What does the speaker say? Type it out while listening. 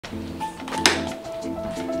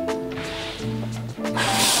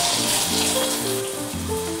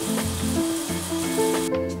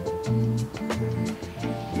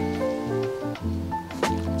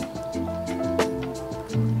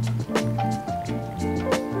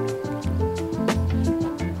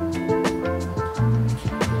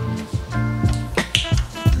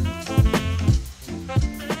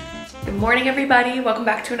morning, everybody. Welcome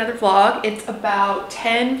back to another vlog. It's about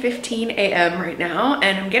 10:15 a.m. right now,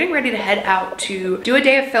 and I'm getting ready to head out to do a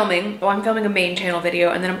day of filming. Well, I'm filming a main channel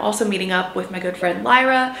video, and then I'm also meeting up with my good friend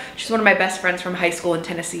Lyra. She's one of my best friends from high school in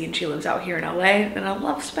Tennessee, and she lives out here in LA, and I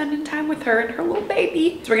love spending time with her and her little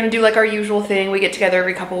baby. So we're gonna do like our usual thing. We get together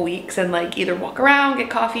every couple of weeks and like either walk around,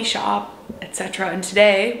 get coffee, shop, etc. And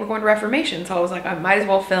today we're going to Reformation, so I was like, I might as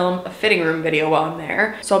well film a fitting room video while I'm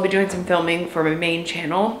there. So I'll be doing some filming for my main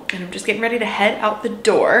channel, and I'm just getting ready to head out the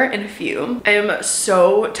door in a few. I am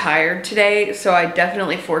so tired today, so I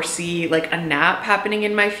definitely foresee like a nap happening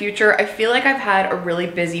in my future. I feel like I've had a really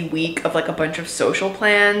busy week of like a bunch of social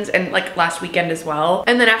plans, and like last weekend as well.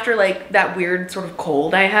 And then after like that weird sort of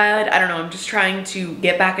cold I had, I don't know, I'm just trying to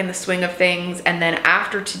get back in the swing of things. And then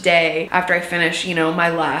after today, after I finish, you know, my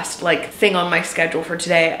last like thing on my schedule for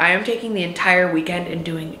today, I am taking the entire weekend and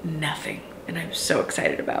doing nothing, and I'm so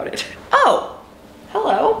excited about it. Oh,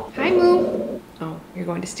 hello. Hi, Moo. Oh, you're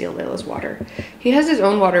going to steal Layla's water. He has his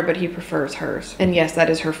own water, but he prefers hers. And yes, that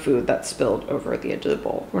is her food that spilled over at the edge of the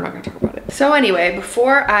bowl. We're not gonna talk about it. So anyway,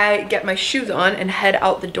 before I get my shoes on and head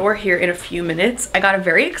out the door here in a few minutes, I got a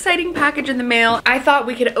very exciting package in the mail. I thought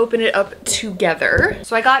we could open it up together.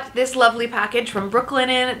 So I got this lovely package from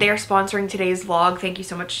Brooklinen. They are sponsoring today's vlog. Thank you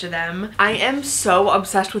so much to them. I am so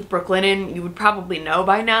obsessed with Brooklinen. You would probably know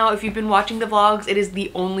by now if you've been watching the vlogs. It is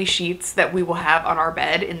the only sheets that we will have on our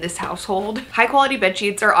bed in this household. High quality bed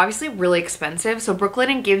sheets are obviously really expensive, so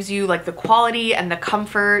Brooklinen gives you like the quality and the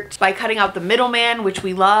comfort by cutting out the middleman, which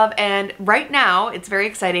we love. And right now, it's very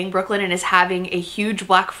exciting. Brooklinen is having a huge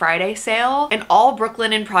Black Friday sale, and all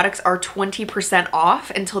Brooklinen products are 20% off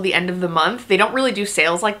until the end of the month. They don't really do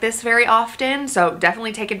sales like this very often, so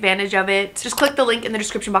definitely take advantage of it. Just click the link in the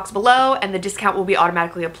description box below, and the discount will be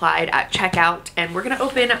automatically applied at checkout. And we're gonna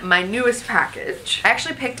open my newest package. I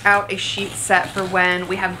actually picked out a sheet set for when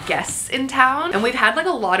we have guests in town, and we've had like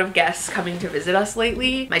a lot of guests coming to visit us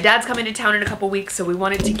lately. My dad's coming to town in a couple weeks, so we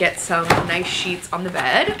wanted to get some nice sheets on the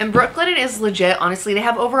bed. And Brooklinen is legit. Honestly, they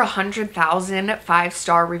have over 100,000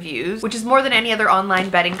 5-star reviews, which is more than any other online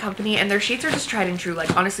bedding company, and their sheets are just tried and true.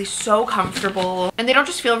 Like, honestly, so comfortable, and they don't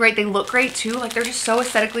just feel great, they look great too. Like, they're just so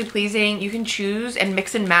aesthetically pleasing. You can choose and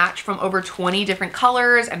mix and match from over 20 different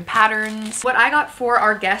colors and patterns. What I got for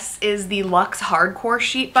our guests is the Luxe Hardcore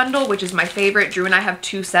sheet bundle, which is my favorite. Drew and I have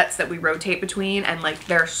 2 sets that we rotate between, and like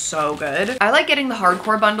they're so good. I like getting the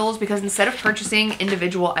hardcore bundles because instead of purchasing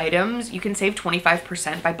individual items, you can save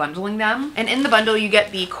 25% by bundling them. And in the bundle, you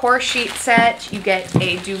get the core sheet set, you get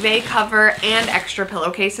a duvet cover, and extra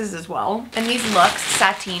pillowcases as well. And these Luxe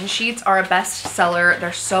sateen sheets are a best seller.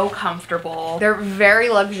 They're so comfortable. They're very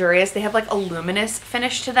luxurious. They have like a luminous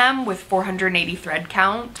finish to them with 480 thread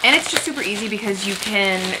count. And it's just super easy because you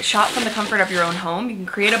can shop from the comfort of your own home. You can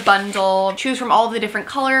create a bundle, choose from all of the different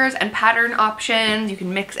colors and pattern options. You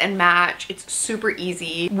can mix and match. It's super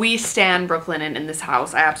easy. We stan Brooklinen in this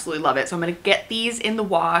house. I absolutely love it. So I'm gonna get these in the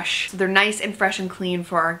wash so they're nice and fresh and clean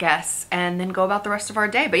for our guests, and then go about the rest of our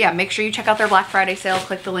day. But yeah, make sure you check out their Black Friday sale.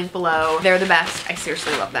 Click the link below. They're the best. I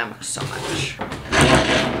seriously love them so much.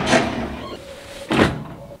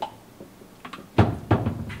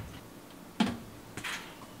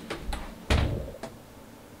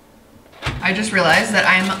 I just realized that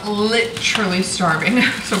I'm literally starving.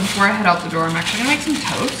 So before I head out the door, I'm actually gonna make some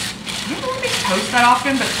toast. I don't really make toast that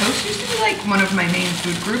often, but toast used to be like one of my main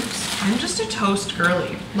food groups. I'm just a toast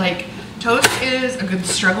girly. Like, toast is a good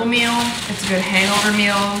struggle meal. It's a good hangover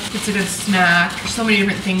meal. It's a good snack. There's so many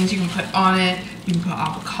different things you can put on it. You can put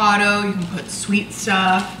avocado, you can put sweet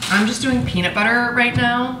stuff. I'm just doing peanut butter right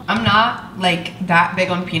now. I'm not like that big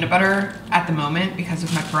on peanut butter at the moment because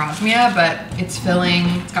of my parosmia, but it's filling,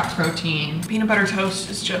 it's got protein. Peanut butter toast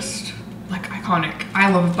is just like iconic. I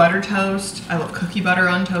love butter toast. I love cookie butter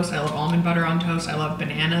on toast. I love almond butter on toast. I love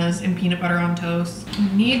bananas and peanut butter on toast.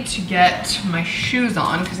 I need to get my shoes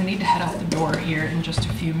on because I need to head out the door here in just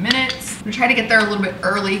a few minutes. I'm gonna try to get there a little bit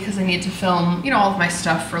early because I need to film, you know, all of my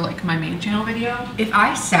stuff for like my main channel video. If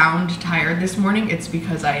I sound tired this morning, it's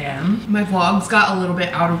because I am. My vlogs got a little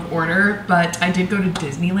bit out of order, but I did go to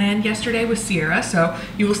Disneyland yesterday with Sierra, so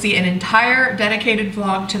you will see an entire dedicated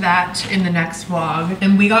vlog to that in the next vlog.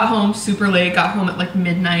 And we got home super late, got home at like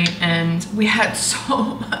midnight, and we had so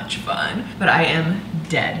much fun, but I am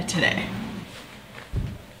dead today.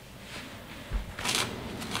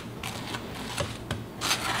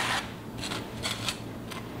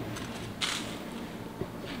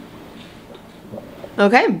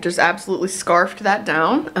 Okay, just absolutely scarfed that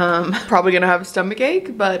down. Probably gonna have a stomach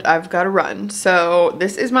ache, but I've gotta run. So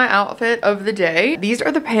this is my outfit of the day. These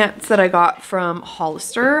are the pants that I got from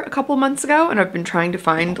Hollister a couple months ago, and I've been trying to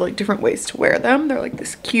find like different ways to wear them. They're like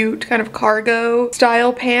this cute kind of cargo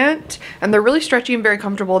style pant, and they're really stretchy and very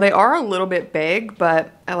comfortable. They are a little bit big, but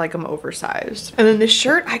I like them oversized. And then this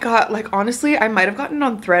shirt I got, like, honestly, I might have gotten it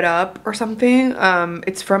on ThredUp or something.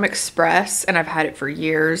 It's from Express and I've had it for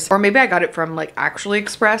years. Or maybe I got it from like actually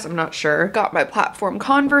Express, I'm not sure. Got my platform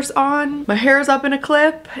Converse on. My hair is up in a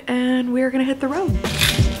clip and we're gonna hit the road.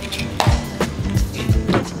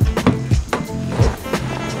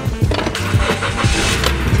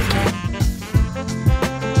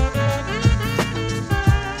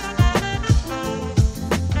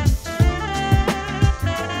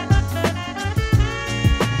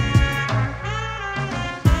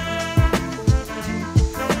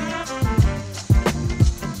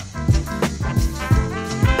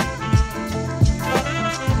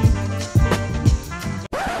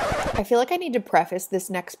 I feel like I need to preface this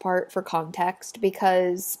next part for context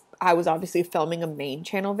because I was obviously filming a main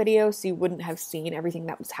channel video, so you wouldn't have seen everything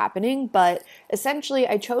that was happening, but essentially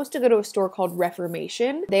I chose to go to a store called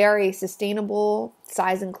Reformation. They are a sustainable,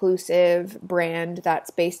 size-inclusive brand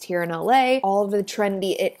that's based here in LA. All of the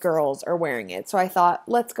trendy it girls are wearing it, so I thought,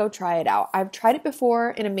 let's go try it out. I've tried it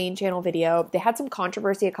before in a main channel video. They had some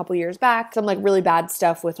controversy a couple years back, some like really bad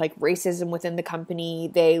stuff with like racism within the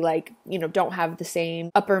company. They like, you know, don't have the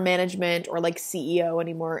same upper management or like CEO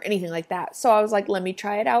anymore, anything like that. So I was like, let me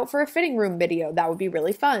try it out for a fitting room video. That would be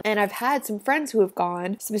really fun. And I've had some friends who have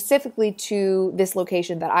gone specifically to this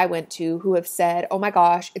location that I went to who have said, oh my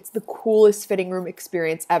gosh, it's the coolest fitting room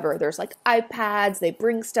experience ever. There's like iPads, they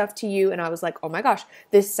bring stuff to you. And I was like, oh my gosh,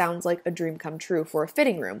 this sounds like a dream come true for a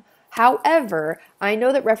fitting room. However, I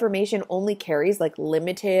know that Reformation only carries like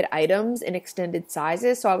limited items in extended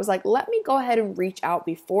sizes. So I was like, let me go ahead and reach out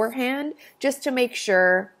beforehand just to make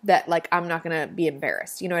sure that like I'm not gonna be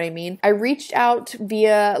embarrassed. You know what I mean? I reached out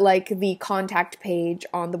via like the contact page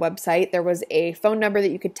on the website. There was a phone number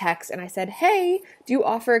that you could text and I said, hey, do you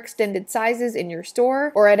offer extended sizes in your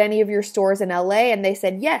store or at any of your stores in LA? And they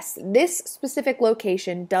said, yes, this specific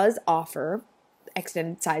location does offer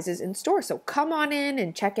extended sizes in store, so come on in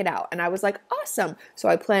and check it out. And I was like, awesome. So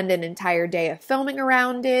I planned an entire day of filming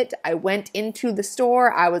around it. I went into the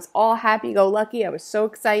store. I was all happy-go-lucky. I was so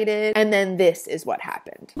excited. And then this is what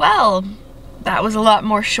happened. Well, that was a lot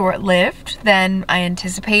more short-lived than I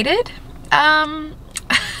anticipated.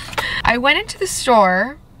 I went into the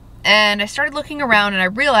store and I started looking around and I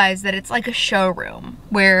realized that it's like a showroom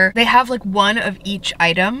where they have like one of each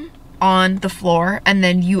item on the floor and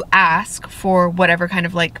then you ask for whatever kind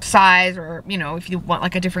of like size or, you know, if you want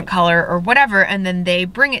like a different color or whatever, and then they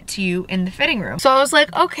bring it to you in the fitting room. So I was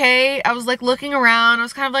like, okay, I was like looking around, I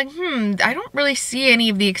was kind of like, I don't really see any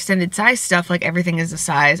of the extended size stuff, like everything is a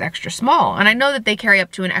size extra small. And I know that they carry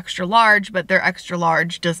up to an extra large, but their extra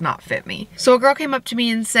large does not fit me. So a girl came up to me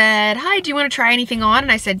and said, hi, do you want to try anything on?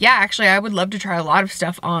 And I said, yeah, actually I would love to try a lot of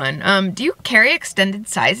stuff on. Do you carry extended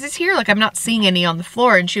sizes here? Like I'm not seeing any on the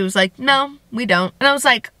floor. And she was like, no, we don't. And I was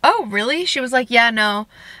like, oh, really? She was like, yeah, no.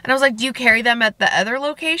 And I was like, do you carry them at the other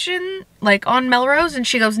location, like on Melrose? And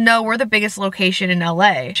she goes, no, we're the biggest location in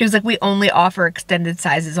LA. She was like, we only offer extended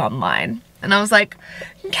sizes online. And I was like,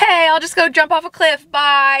 okay, I'll just go jump off a cliff,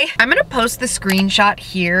 bye. I'm gonna post the screenshot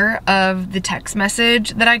here of the text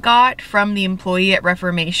message that I got from the employee at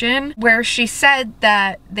Reformation, where she said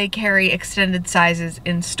that they carry extended sizes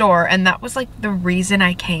in store, and that was like the reason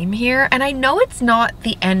I came here. And I know it's not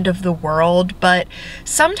the end of the world, but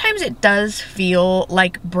sometimes it does feel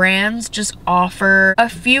like brands just offer a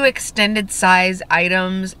few extended size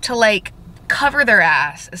items to like cover their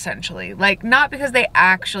ass, essentially. Like, not because they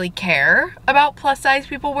actually care about plus size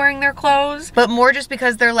people wearing their clothes, but more just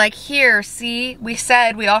because they're like, here, see, we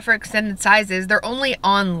said we offer extended sizes, they're only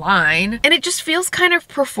online, and it just feels kind of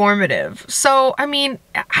performative. So, I mean,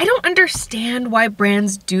 I don't understand why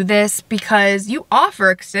brands do this, because you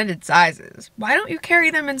offer extended sizes. Why don't you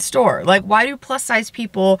carry them in store? Like, why do plus size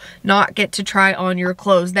people not get to try on your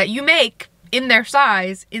clothes that you make in their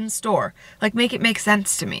size in store? Like, make it make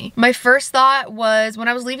sense to me. My first thought was, when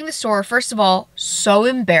I was leaving the store, first of all, so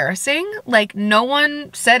embarrassing. Like, no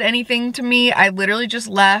one said anything to me. I literally just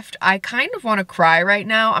left. I kind of want to cry right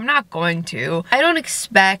now. I'm not going to. I don't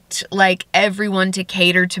expect like everyone to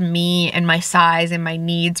cater to me and my size and my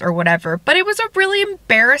needs or whatever, but it was a really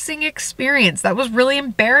embarrassing experience. That was really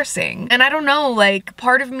embarrassing. And I don't know, like,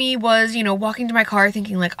 part of me was, you know, walking to my car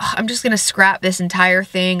thinking like, oh, I'm just gonna scrap this entire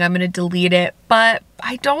thing. I'm gonna delete it. But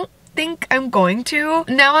I don't think I'm going to.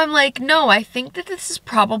 Now I'm like, no, I think that this is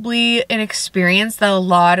probably an experience that a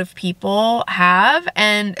lot of people have,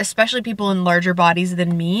 and especially people in larger bodies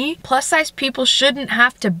than me. Plus size people shouldn't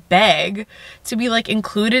have to beg to be like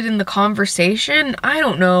included in the conversation. I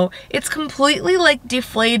don't know. It's completely like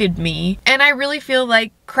deflated me, and I really feel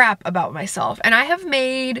like crap about myself. And I have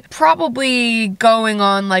made probably going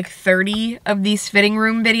on like 30 of these fitting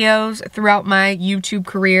room videos throughout my YouTube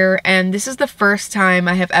career, and this is the first time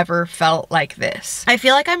I have ever felt like this. I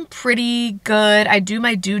feel like I'm pretty good. I do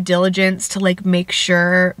my due diligence to like make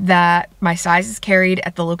sure that my size is carried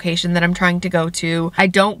at the location that I'm trying to go to. I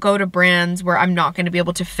don't go to brands where I'm not going to be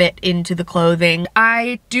able to fit into the clothing.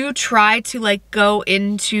 I do try to like go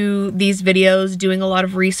into these videos doing a lot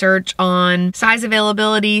of research on size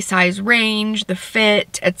availability, size range, the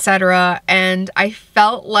fit, etc. And I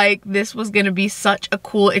felt like this was gonna be such a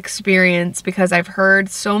cool experience because I've heard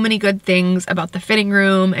so many good things about the fitting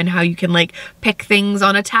room and how you can like pick things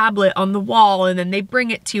on a tablet on the wall and then they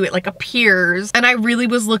bring it to you, it like appears. And I really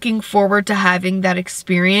was looking forward to having that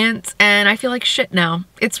experience, and I feel like shit now.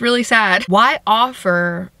 It's really sad. Why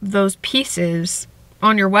offer those pieces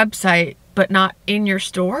on your website but not in your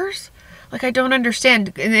stores? Like, I don't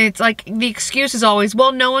understand. And it's like, the excuse is always,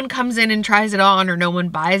 well, no one comes in and tries it on or no one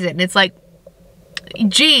buys it. And it's like,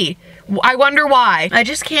 gee, I wonder why. I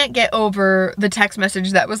just can't get over the text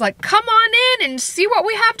message that was like, come on in and see what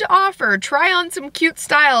we have to offer. Try on some cute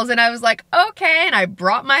styles. And I was like, okay. And I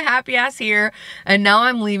brought my happy ass here. And now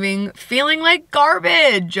I'm leaving feeling like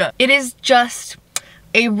garbage. It is just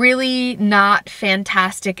a really not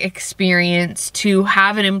fantastic experience to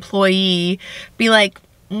have an employee be like,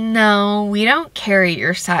 no, we don't carry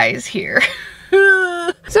your size here.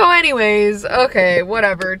 So anyways, okay,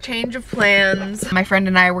 whatever, change of plans. My friend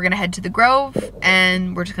and I were gonna head to the Grove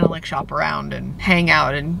and we're just gonna like shop around and hang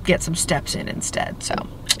out and get some steps in instead. So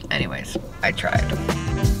anyways, I tried.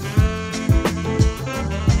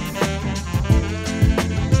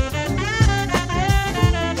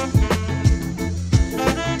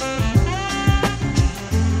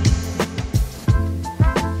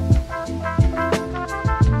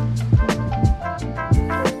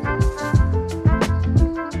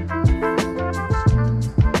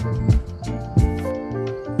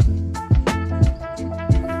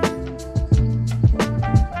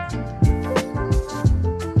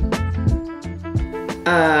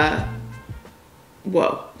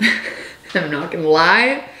 Whoa. I'm not gonna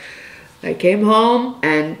lie. I came home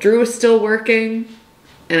and Drew was still working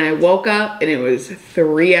and I woke up and it was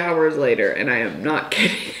 3 hours later, and I am not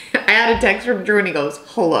kidding. I had a text from Drew and he goes,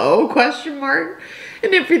 hello, question mark?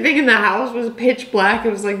 And everything in the house was pitch black.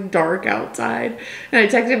 It was like dark outside. And I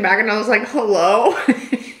texted him back and I was like, hello?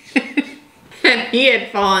 And he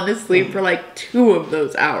had fallen asleep for like 2 of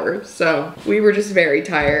those hours. So we were just very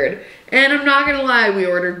tired. And I'm not gonna lie, we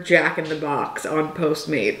ordered Jack in the Box on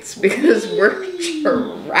Postmates because we're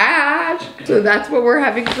trash. So that's what we're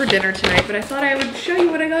having for dinner tonight. But I thought I would show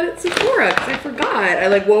you what I got at Sephora because I forgot. I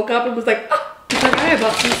like woke up and was like, oh, I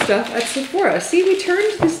bought some stuff at Sephora. See, we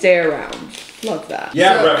turned this day around. Love that.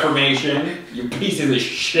 Yeah, so, Reformation, you pieces of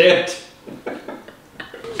shit.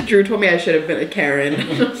 Drew told me I should have been a Karen.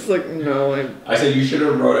 I was like, no. I said you should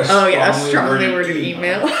have wrote a strongly worded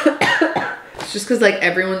email. It's just because like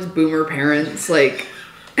everyone's boomer parents, like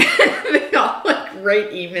they all like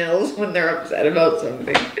write emails when they're upset about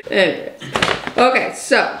something. Anyways. Okay,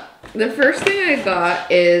 so the first thing I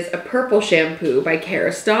got is a purple shampoo by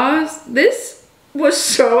Kerastase. This was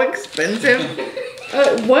so expensive.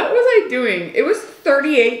 What was I doing? It was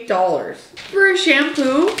 $38 for a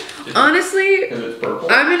shampoo. Honestly,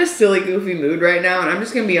 I'm in a silly, goofy mood right now, and I'm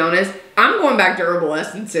just gonna be honest. I'm going back to Herbal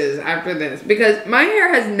Essences after this because my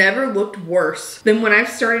hair has never looked worse than when I've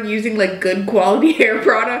started using like good quality hair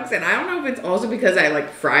products. And I don't know if it's also because I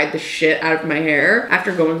like fried the shit out of my hair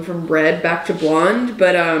after going from red back to blonde,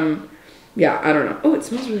 but yeah, I don't know. Oh, it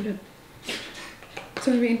smells really good.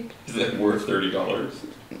 So I mean, is it worth $30?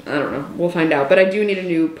 I don't know. We'll find out. But I do need a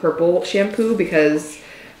new purple shampoo because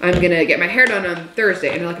I'm gonna get my hair done on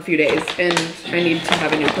Thursday in like a few days, and I need to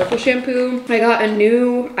have a new purple shampoo. I got a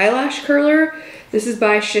new eyelash curler. This is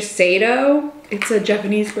by Shiseido. It's a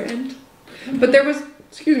Japanese brand. But there was,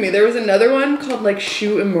 excuse me, there was another one called like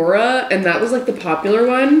Shu Imura, and that was like the popular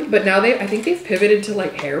one. But now I think they've pivoted to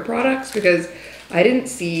like hair products because I didn't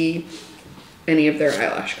see any of their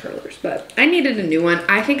eyelash curlers, but I needed a new one.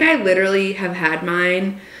 I think I literally have had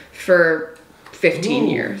mine for 15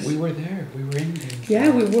 years. We were there. We were in Ginza. Yeah,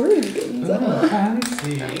 we were in Ginza. Oh,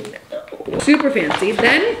 fancy. I know. Super fancy.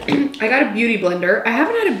 Then I got a beauty blender. I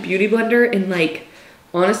haven't had a beauty blender in like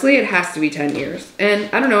Honestly, it has to be 10 years. And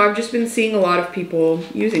I don't know, I've just been seeing a lot of people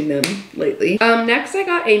using them lately. Next I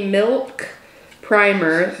got a Milk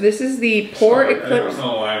primer. This is the Pore Eclipse. I don't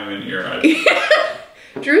know why I'm in here.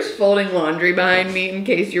 Drew's folding laundry behind me in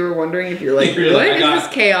case you were wondering if you're like, what is this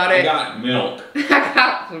chaotic? I got milk. I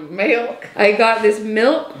got some milk. I got this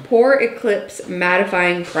Milk Pore Eclipse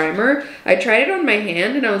Mattifying Primer. I tried it on my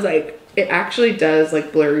hand and I was like, it actually does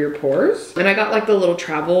like blur your pores. And I got like the little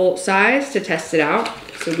travel size to test it out.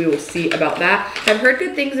 So we will see about that. I've heard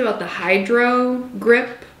good things about the Hydro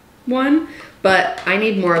Grip one, but I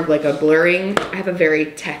need more of like a blurring. I have a very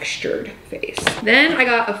textured face. Then I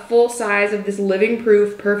got a full size of this Living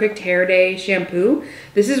Proof Perfect Hair Day shampoo.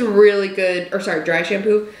 This is really good, or sorry, dry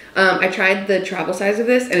shampoo. I tried the travel size of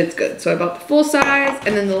this and it's good. So I bought the full size.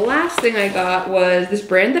 And then the last thing I got was this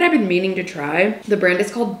brand that I've been meaning to try. The brand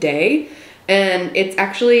is called Day. And it's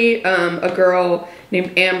actually a girl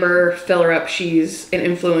named Amber Fillerup. She's an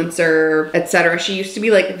influencer, etc. She used to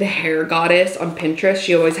be like the hair goddess on Pinterest.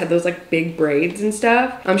 She always had those like big braids and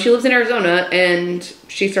stuff. She lives in Arizona and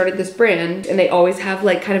she started this brand and they always have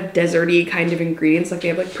like kind of deserty kind of ingredients. Like they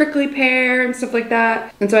have like prickly pear and stuff like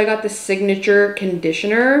that. And so I got the signature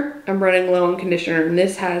conditioner. I'm running low on conditioner and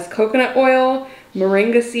this has coconut oil,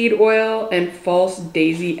 moringa seed oil, and false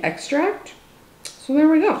daisy extract. So there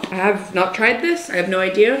we go. I have not tried this. I have no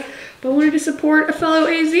idea, but wanted to support a fellow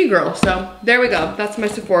AZ girl. So there we go. That's my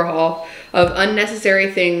Sephora haul of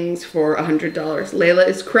unnecessary things for $100. Layla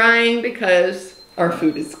is crying because our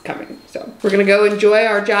food is coming. So we're gonna go enjoy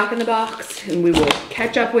our Jack in the Box and we will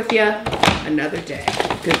catch up with you another day.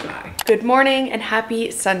 Goodbye. Good morning and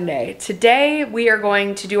happy Sunday. Today we are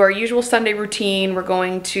going to do our usual Sunday routine. We're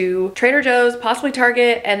going to Trader Joe's, possibly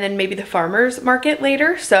Target, and then maybe the farmer's market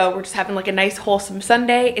later. So we're just having like a nice wholesome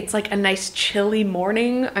Sunday. It's like a nice chilly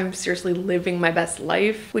morning. I'm seriously living my best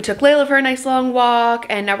life. We took Layla for a nice long walk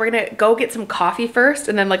and now we're gonna go get some coffee first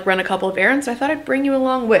and then like run a couple of errands. So I thought I'd bring you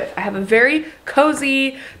along with. I have a very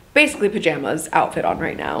cozy, basically pajamas outfit on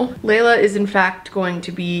right now. Layla is in fact going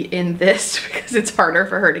to be in this because it's harder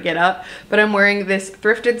for her to get up, but I'm wearing this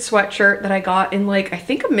thrifted sweatshirt that I got in like, I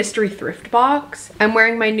think a mystery thrift box. I'm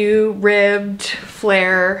wearing my new ribbed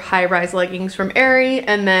flare high-rise leggings from Aerie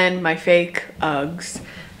and then my fake Uggs,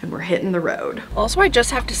 and we're hitting the road. Also, I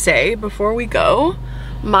just have to say before we go,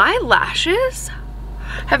 my lashes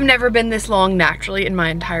have never been this long naturally in my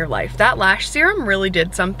entire life. That lash serum really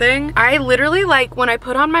did something. I literally, like, when I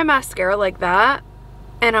put on my mascara like that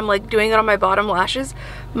and I'm like doing it on my bottom lashes,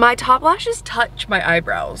 my top lashes touch my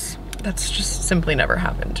eyebrows. That's just simply never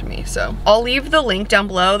happened to me. So I'll leave the link down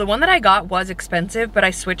below. The one that I got was expensive, but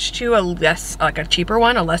I switched to a less, like a cheaper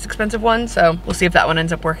one, a less expensive one. So we'll see if that one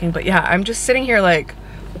ends up working. But yeah, I'm just sitting here like,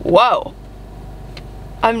 whoa.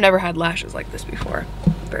 I've never had lashes like this before.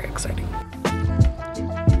 Very exciting.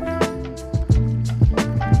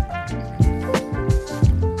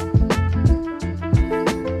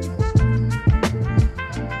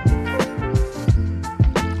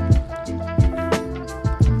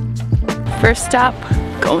 First stop,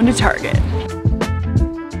 going to Target.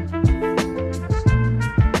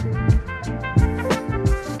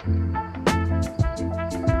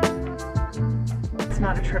 It's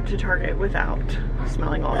not a trip to Target without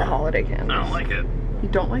smelling all the holiday candies. I don't like it. You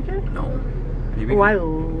don't like it? No. Maybe, Oh, I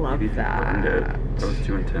love that. That was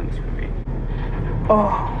too intense for me.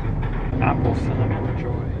 Oh, Apple cinnamon joy.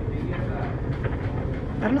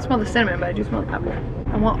 I don't smell the cinnamon, but I do smell the apple.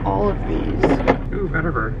 I want all of these. Ooh,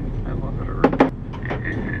 Vetiver. I love Vetiver.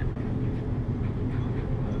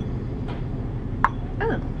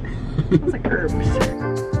 Oh, smells like herbs.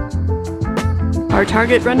 Our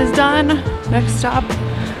Target run is done. Next stop,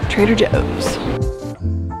 Trader Joe's.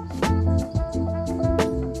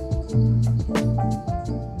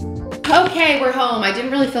 Okay, we're home. I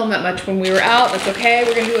didn't really film that much when we were out. That's okay.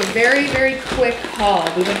 We're gonna do a very, very quick haul.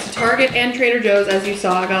 We went to Target and Trader Joe's. As you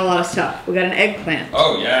saw, I got a lot of stuff. We got an eggplant.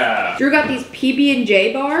 Oh yeah. Drew got these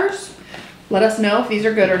PB&J bars. Let us know if these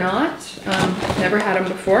are good or not. Never had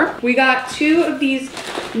them before. We got 2 of these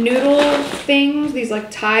noodle things, these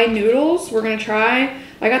like Thai noodles we're gonna try.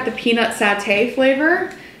 I got the peanut satay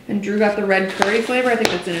flavor and Drew got the red curry flavor. I think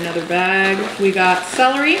that's in another bag. We got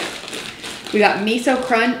celery. We got miso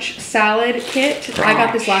crunch salad kit. I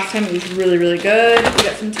got this last time. It was really, really good. We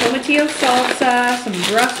got some tomatillo salsa, some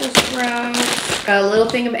Brussels sprouts, a little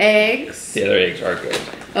thing of eggs. The other eggs are good.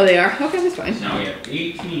 Oh, they are? Okay, that's fine. Now we have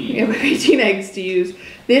 18. Yeah, we have 18 eggs to use.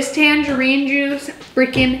 This tangerine juice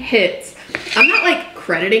freaking hits. I'm not like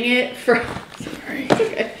crediting it for, sorry, it's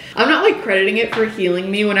okay. I'm not like crediting it for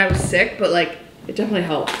healing me when I was sick, but like it definitely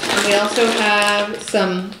helped. And we also have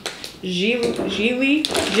some jiggly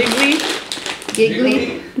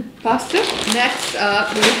giggly pasta. Next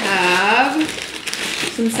up, we have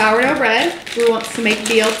some sourdough bread. Drew wants to make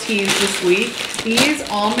BLTs this week. These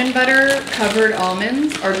almond butter covered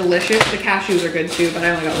almonds are delicious. The cashews are good too, but I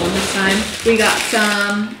only got one this time. We got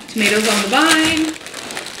some tomatoes on the vine.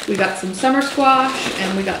 We got some summer squash,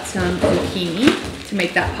 and we got some zucchini to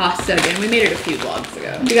make that pasta again. We made it a few vlogs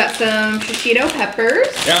ago. We got some shishito peppers.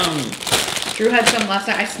 Yum. Drew had some last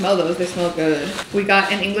night. I smell those, they smell good. We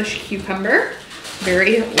got an English cucumber,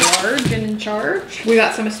 very large and in charge. We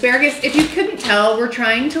got some asparagus. If you couldn't tell, we're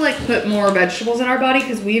trying to like put more vegetables in our body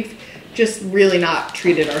because we've just really not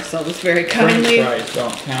treated ourselves very kindly. French fries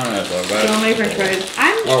don't count as a vegetable. So many French fries.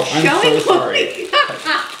 I'm I'm showing so sorry.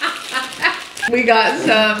 We got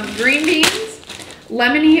some green beans,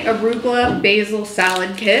 lemony arugula basil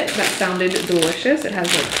salad kit. That sounded delicious. It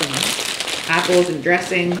has like some apples and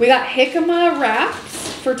dressing. We got jicama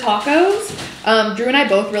wraps for tacos. Drew and I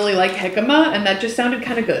both really like jicama, and that just sounded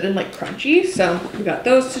kind of good and like crunchy. So we got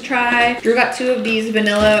those to try. Drew got 2 of these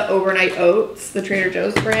vanilla overnight oats, the Trader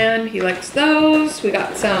Joe's brand. He likes those. We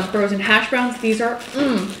got some frozen hash browns. These are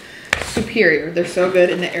superior. They're so good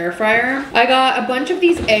in the air fryer. I got a bunch of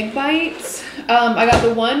these egg bites. I got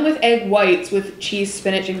the one with egg whites with cheese,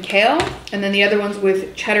 spinach, and kale, and then the other ones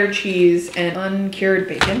with cheddar cheese and uncured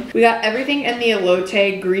bacon. We got everything in the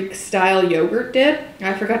elote Greek style yogurt dip.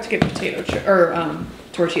 I forgot to get potato chip or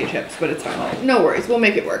tortilla chips, but it's fine. No worries, we'll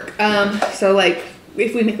make it work. So like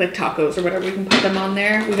if we make like tacos or whatever, we can put them on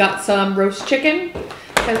there. We got some roast chicken,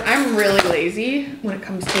 because I'm really lazy when it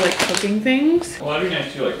comes to like cooking things. Well, that'd be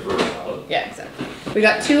nice to like for a salad. Yeah, exactly. We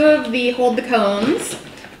got 2 of the hold the cones.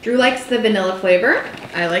 Drew likes the vanilla flavor.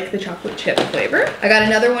 I like the chocolate chip flavor. I got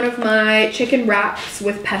another one of my chicken wraps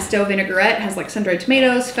with pesto vinaigrette. It has like sun-dried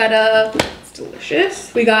tomatoes, feta. It's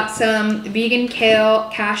delicious. We got some vegan kale,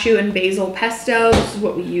 cashew, and basil pesto. This is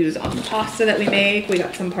what we use on the pasta that we make. We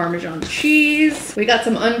got some Parmesan cheese. We got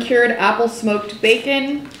some uncured apple smoked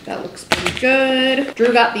bacon. That looks pretty good.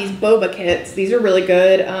 Drew got these boba kits. These are really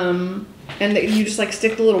good. And you just like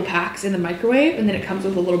stick the little packs in the microwave, and then it comes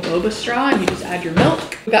with a little boba straw, and you just add your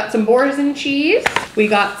milk. We got some Boursin cheese. We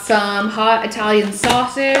got some hot Italian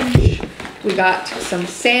sausage. We got some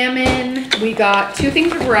salmon. We got 2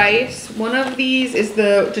 things of rice. One of these is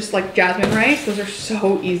the just like jasmine rice. Those are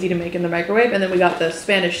so easy to make in the microwave. And then we got the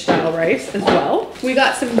Spanish style rice as well. We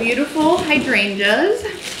got some beautiful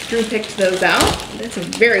hydrangeas. Drew picked those out. That's a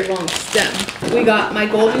very long stem. We got my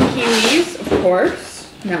golden kiwis, of course.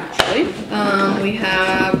 Naturally. We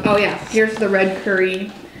have, oh yeah, here's the red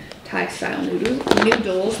curry Thai style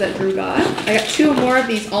noodles that Drew got. I got 2 more of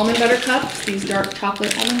these almond butter cups, these dark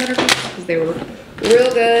chocolate almond butter cups, because they were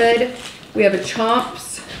real good. We have a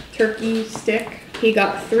Chomps turkey stick. He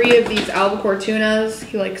got 3 of these albacore tunas.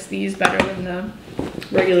 He likes these better than the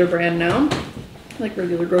regular brand now, like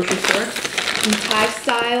regular grocery store. Some Thai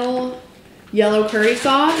style yellow curry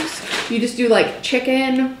sauce. You just do like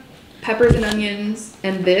chicken, peppers and onions,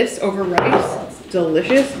 and this over rice. It's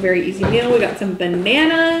delicious, very easy meal. We got some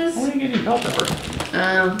bananas. Why are you getting bell pepper?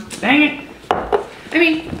 Dang it. I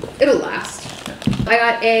mean, it'll last. I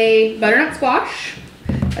got a butternut squash,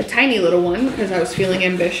 a tiny little one because I was feeling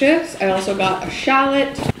ambitious. I also got a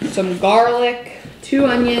shallot, some garlic, 2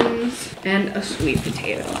 onions, and a sweet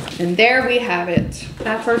potato. And there we have it.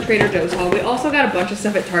 That's our Trader Joe's haul. We also got a bunch of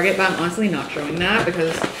stuff at Target, but I'm honestly not showing that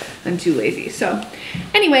because I'm too lazy. So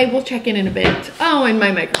anyway, we'll check in a bit. Oh, and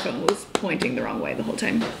my microphone was pointing the wrong way the whole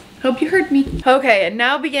time. Hope you heard me. Okay, and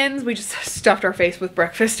now begins, we just stuffed our face with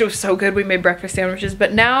breakfast. It was so good. We made breakfast sandwiches,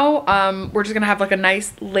 but now we're just gonna have like a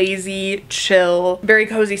nice, lazy, chill, very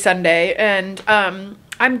cozy Sunday. And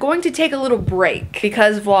I'm going to take a little break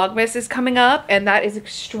because Vlogmas is coming up, and that is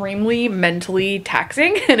extremely mentally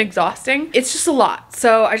taxing and exhausting. It's just a lot.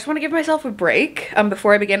 So I just want to give myself a break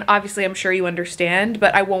before I begin. Obviously, I'm sure you understand,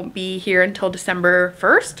 but I won't be here until December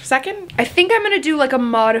 1st, 2nd. I think I'm going to do like a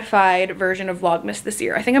modified version of Vlogmas this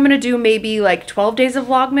year. I think I'm going to do maybe like 12 days of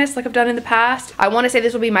Vlogmas like I've done in the past. I want to say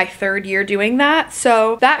this will be my 3rd year doing that.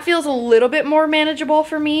 So that feels a little bit more manageable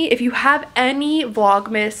for me. If you have any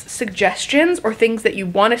Vlogmas suggestions or things that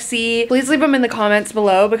you want to see, please leave them in the comments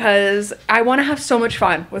below because I want to have so much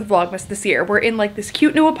fun with Vlogmas this year. We're in like this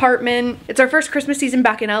cute new apartment. It's our first Christmas season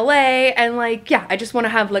back in LA, and like, yeah, I just want to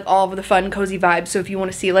have like all of the fun, cozy vibes. So if you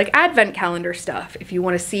want to see like advent calendar stuff, if you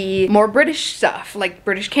want to see more British stuff, like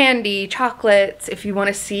British candy, chocolates, if you want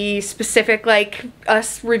to see specific like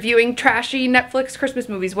us reviewing trashy Netflix Christmas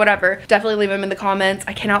movies, whatever, definitely leave them in the comments.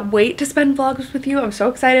 I cannot wait to spend Vlogmas with you. I'm so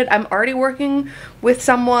excited. I'm already working with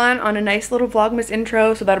someone on a nice little Vlogmas intro,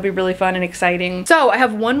 so that'll be really fun and exciting. So I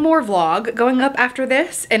have one more vlog going up after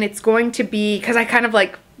this, and it's going to be, because I kind of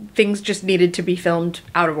like things just needed to be filmed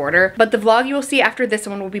out of order. But the vlog you will see after this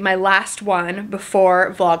one will be my last one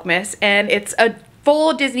before Vlogmas, and it's a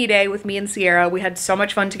full Disney day with me and Sierra. We had so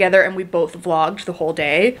much fun together and we both vlogged the whole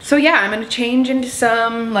day. So yeah, I'm gonna change into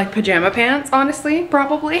some like pajama pants, honestly,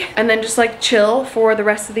 probably, and then just like chill for the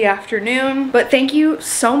rest of the afternoon. But thank you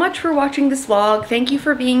so much for watching this vlog. Thank you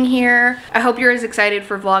for being here. I hope you're as excited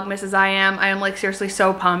for Vlogmas as I am. I am like seriously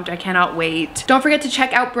so pumped. I cannot wait. Don't forget to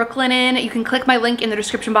check out Brooklinen. You can click my link in the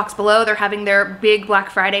description box below. They're having their big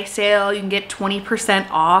Black Friday sale. You can get 20%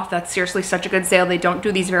 off. That's seriously such a good sale. They don't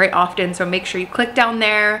do these very often, so make sure you click down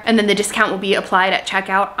there, and then the discount will be applied at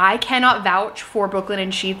checkout. I cannot vouch for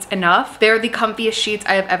Brooklinen sheets enough. They're the comfiest sheets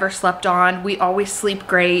I have ever slept on. We always sleep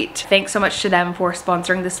great. Thanks so much to them for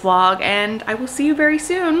sponsoring this vlog, and I will see you very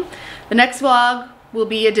soon. The next vlog will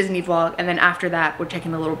be a Disney vlog, and then after that we're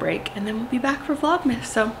taking a little break, and then we'll be back for Vlogmas.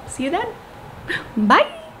 So see you then.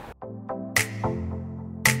 Bye.